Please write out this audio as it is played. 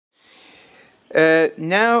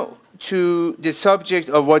Now to the subject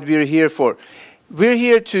of what we're here for. We're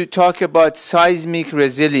here to talk about seismic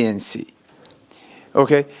resiliency.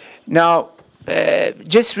 Okay. Now,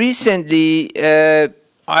 just recently,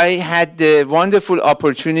 I had the wonderful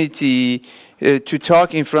opportunity to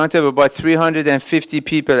talk in front of about 350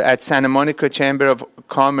 people at Santa Monica Chamber of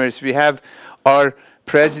Commerce. We have our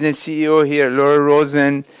president, CEO here, Laura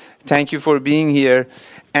Rosen. Thank you for being here.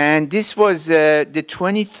 And this was the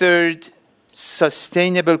 23rd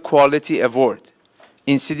Sustainable Quality Award.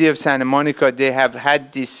 In city of Santa Monica, they have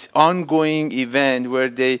had this ongoing event where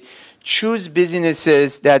they choose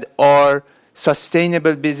businesses that are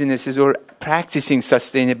sustainable businesses or practicing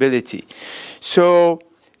sustainability. So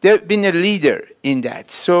they've been a leader in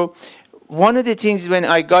that. So one of the things when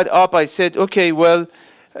I got up, I said, okay, well,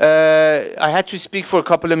 I had to speak for a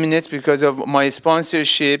couple of minutes because of my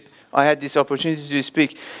sponsorship. I had this opportunity to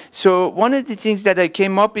speak. So one of the things that I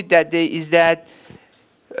came up with that day is that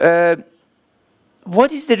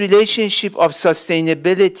what is the relationship of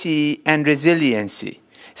sustainability and resiliency?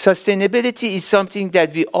 Sustainability is something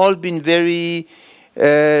that we all been very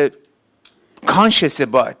conscious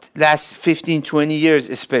about last 15, 20 years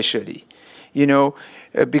especially. You know,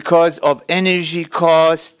 because of energy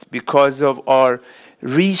cost, because of our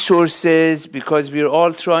resources, because we're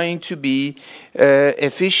all trying to be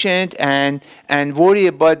efficient and worry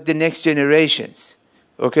about the next generations.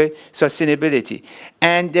 Okay, sustainability.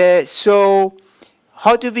 And so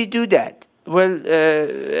how do we do that? Well,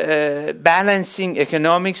 balancing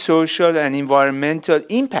economic, social, and environmental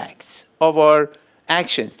impacts of our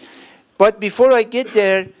actions. But before I get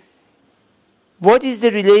there, what is the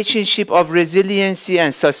relationship of resiliency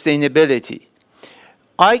and sustainability?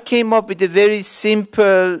 I came up with a very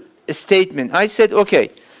simple statement. I said, okay,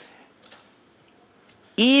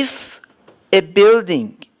 if a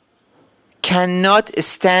building cannot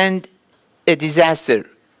stand a disaster,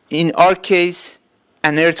 in our case,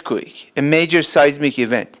 an earthquake, a major seismic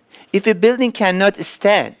event. If a building cannot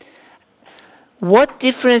stand, what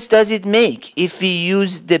difference does it make if we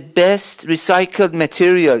use the best recycled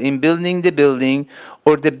material in building the building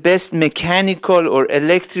or the best mechanical or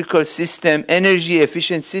electrical system, energy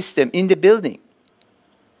efficient system in the building?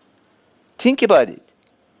 Think about it.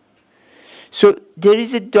 So there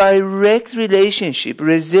is a direct relationship.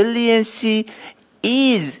 Resiliency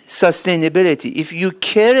is sustainability. If you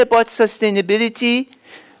care about sustainability,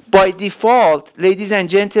 by default, ladies and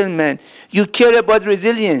gentlemen, you care about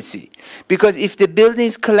resiliency. Because if the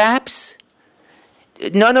buildings collapse,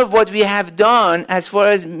 none of what we have done as far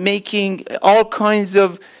as making all kinds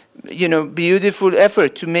of, beautiful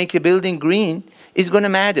effort to make a building green is going to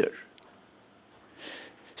matter.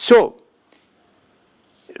 So,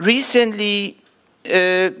 recently,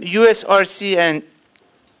 USRC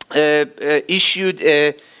issued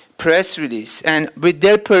a press release, and with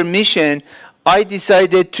their permission, I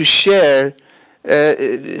decided to share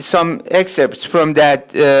some excerpts from that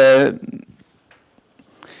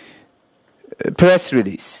press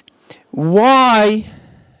release. Why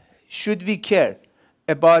should we care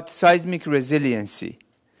about seismic resiliency?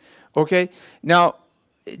 Okay, now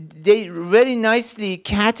they very nicely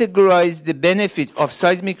categorize the benefit of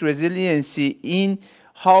seismic resiliency in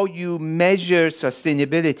how you measure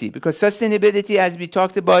sustainability. Because sustainability, as we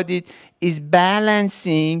talked about it, is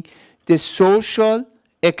balancing the social,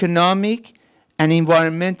 economic, and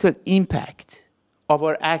environmental impact of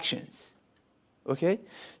our actions. Okay?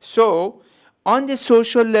 So, on the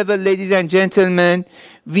social level, ladies and gentlemen,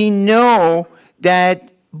 we know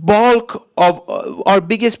that bulk of our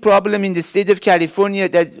biggest problem in the state of California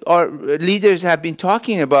that our leaders have been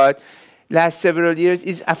talking about last several years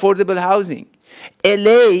is affordable housing.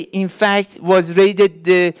 LA, in fact, was rated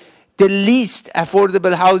the least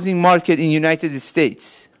affordable housing market in the United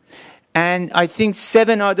States. And I think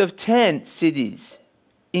 7 out of 10 cities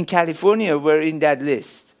in California were in that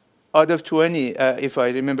list, out of 20, if I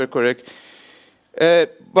remember correct.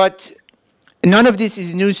 But none of this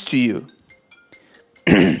is news to you.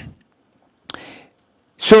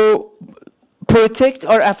 So, protect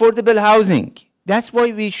our affordable housing. That's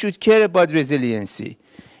why we should care about resiliency.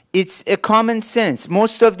 It's a common sense.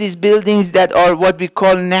 Most of these buildings that are what we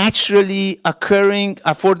call naturally occurring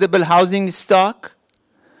affordable housing stock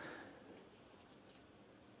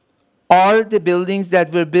are the buildings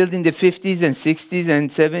that were built in the 50s and 60s and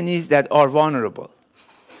 70s that are vulnerable.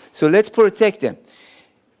 So let's protect them.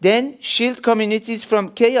 Then shield communities from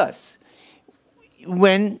chaos. If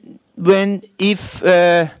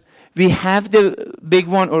we have the big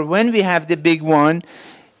one, or when we have the big one,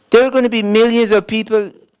 there are going to be millions of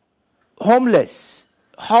people homeless.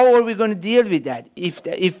 How are we going to deal with that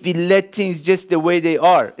if we let things just the way they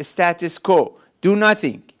are, status quo? Do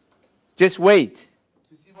nothing. Just wait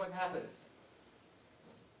to see what happens.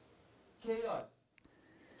 Chaos.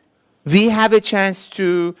 We have a chance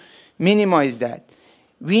to minimize that.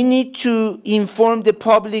 We need to inform the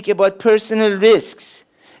public about personal risks.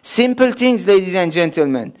 Simple things, ladies and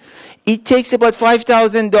gentlemen. It takes about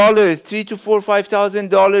 $5,000, $3,000 to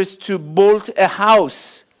 $5,000 to bolt a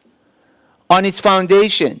house on its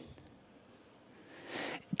foundation.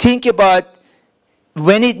 Think about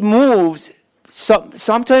when it moves,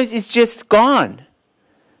 sometimes it's just gone.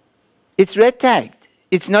 It's red tagged.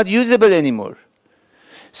 It's not usable anymore.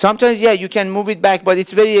 Sometimes, yeah, you can move it back, but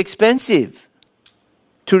it's very expensive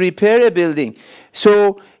to repair a building.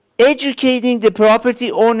 So educating the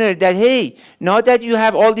property owner that, hey, now that you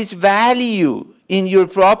have all this value in your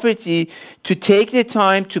property, to take the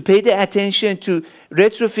time to pay the attention to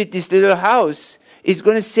retrofit this little house is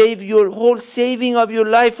going to save your whole saving of your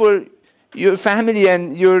life for your family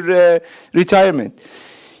and your retirement.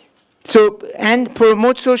 So, and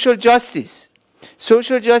promote social justice.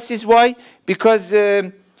 Social justice, why? Because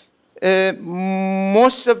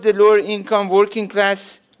most of the lower income working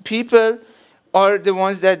class people are the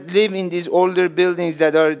ones that live in these older buildings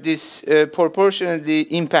that are disproportionately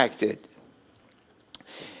impacted.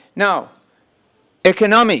 Now,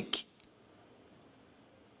 economic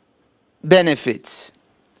benefits.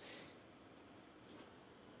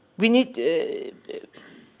 We need,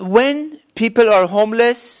 when people are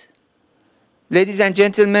homeless, ladies and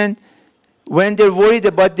gentlemen, when they're worried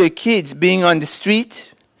about their kids being on the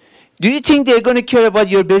street, do you think they're going to care about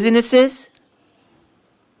your businesses?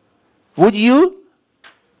 Would you?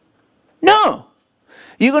 No.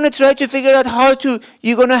 You're going to try to figure out how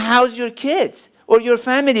you're going to house your kids, or your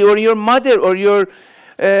family, or your mother, or your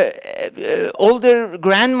older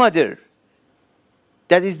grandmother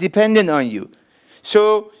that is dependent on you.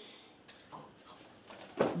 So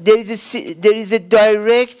there is a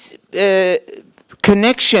direct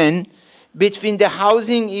connection between the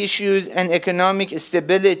housing issues and economic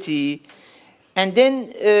stability. And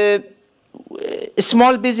then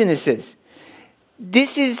small businesses.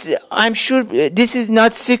 This is, I'm sure, this is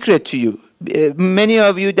not secret to you. Many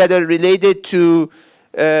of you that are related to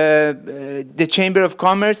the Chamber of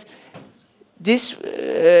Commerce, this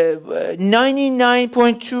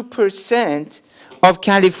 99.2% of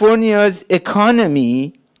California's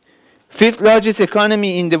economy, fifth largest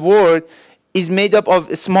economy in the world, is made up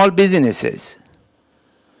of small businesses.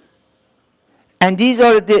 And these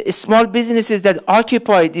are the small businesses that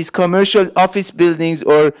occupy these commercial office buildings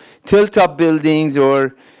or tilt-up buildings,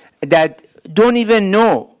 or that don't even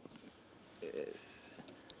know.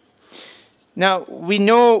 Now, we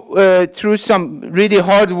know through some really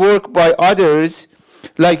hard work by others,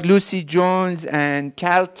 like Lucy Jones and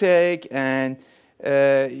Caltech and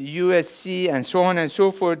USC and so on and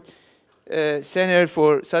so forth, Center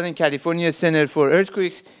for Southern California Center for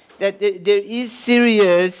Earthquakes, that there is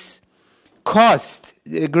serious cost.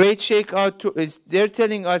 The great shakeout is they're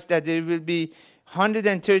telling us that there will be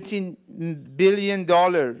 $113 billion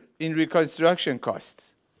in reconstruction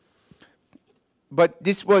costs. But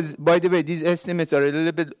this was, by the way, these estimates are a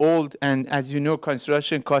little bit old, and as you know,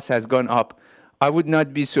 construction cost has gone up. I would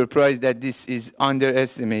not be surprised that this is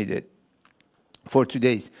underestimated for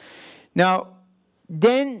today's. Now,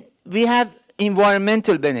 then we have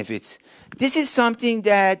environmental benefits. This is something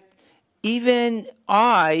that even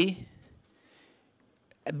I,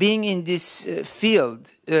 being in this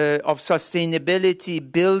field of sustainability,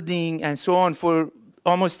 building, and so on for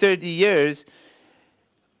almost 30 years,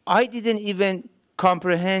 I didn't even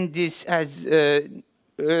comprehend this as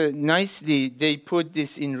nicely. They put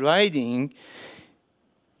this in writing.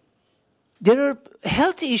 There are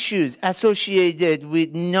health issues associated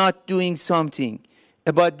with not doing something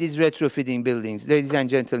about these retrofitting buildings, ladies and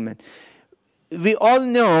gentlemen. We all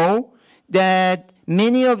know that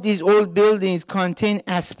many of these old buildings contain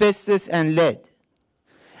asbestos and lead.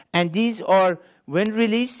 And these are, when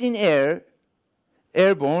released in air,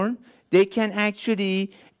 airborne, they can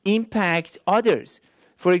actually impact others.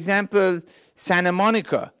 For example, Santa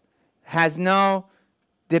Monica has now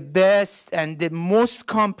the best and the most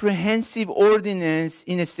comprehensive ordinance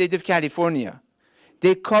in the state of California.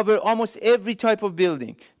 They cover almost every type of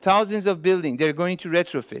building, thousands of buildings they're going to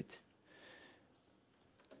retrofit.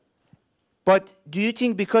 But do you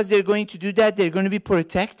think because they're going to do that, they're going to be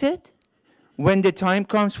protected when the time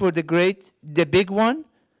comes for the big one?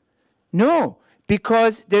 No,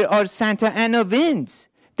 because there are Santa Ana winds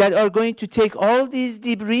that are going to take all these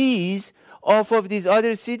debris off of these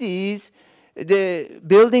other cities, the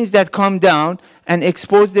buildings that come down, and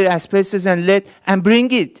expose their asbestos and lead and bring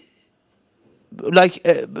it, like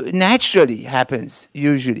naturally happens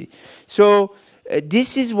usually. So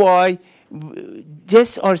This is why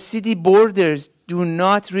just our city borders do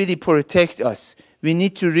not really protect us. We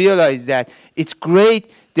need to realize that. It's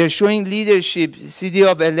great. They're showing leadership. City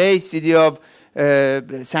of LA, city of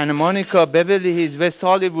Santa Monica, Beverly Hills, West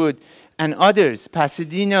Hollywood, and others.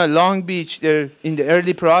 Pasadena, Long Beach, they're in the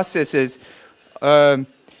early processes.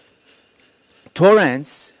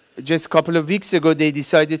 Torrance, just a couple of weeks ago, they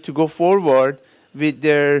decided to go forward with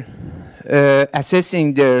their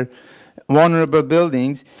assessing their vulnerable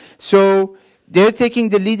buildings. So they're taking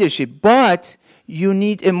the leadership, but you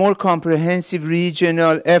need a more comprehensive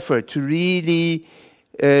regional effort to really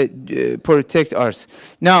protect us.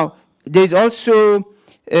 Now, there's also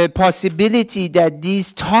a possibility that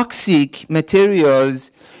these toxic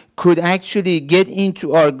materials could actually get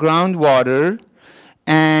into our groundwater,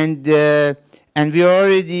 and we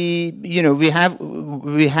already, we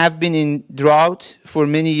have been in drought for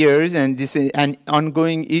many years, and this is an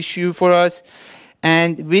ongoing issue for us.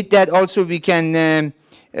 And with that also we can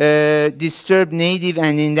disturb native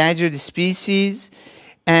and endangered species.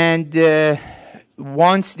 And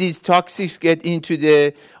once these toxics get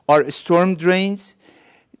into our storm drains,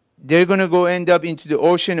 they're going to go end up into the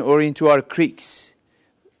ocean or into our creeks.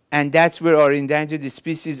 And that's where our endangered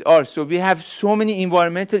species are. So we have so many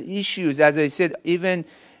environmental issues. As I said, even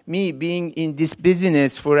me being in this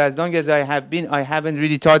business for as long as I have been, I haven't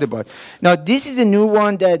really thought about. Now, this is a new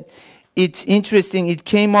one that it's interesting. It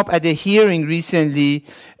came up at a hearing recently.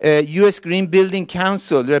 U.S. Green Building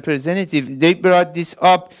Council representative, they brought this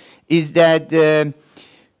up, is that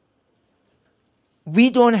we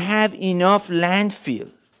don't have enough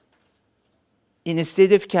landfill in the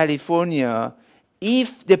state of California.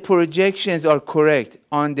 If the projections are correct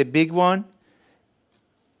on the big one,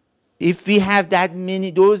 if we have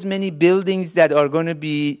those many buildings that are going to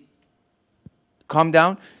be come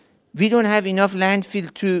down, we don't have enough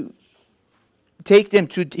landfill to take them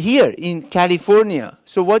to here in California.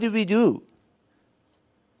 So what do we do?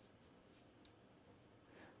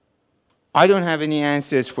 I don't have any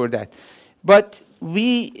answers for that. But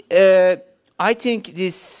I think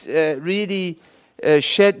this really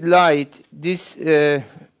shed light, this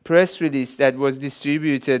press release that was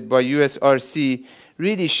distributed by USRC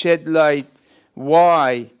really shed light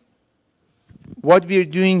why what we're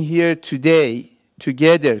doing here today,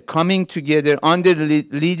 together, coming together under the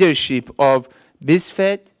leadership of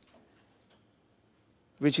BizFed,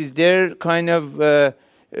 which is their kind of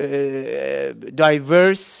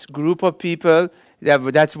diverse group of people.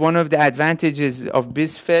 That's one of the advantages of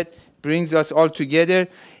BizFed, brings us all together,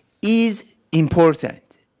 is important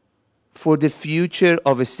for the future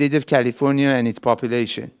of the state of California and its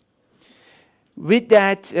population. With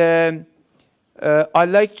that, I'd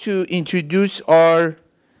like to introduce our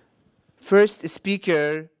first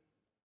speaker.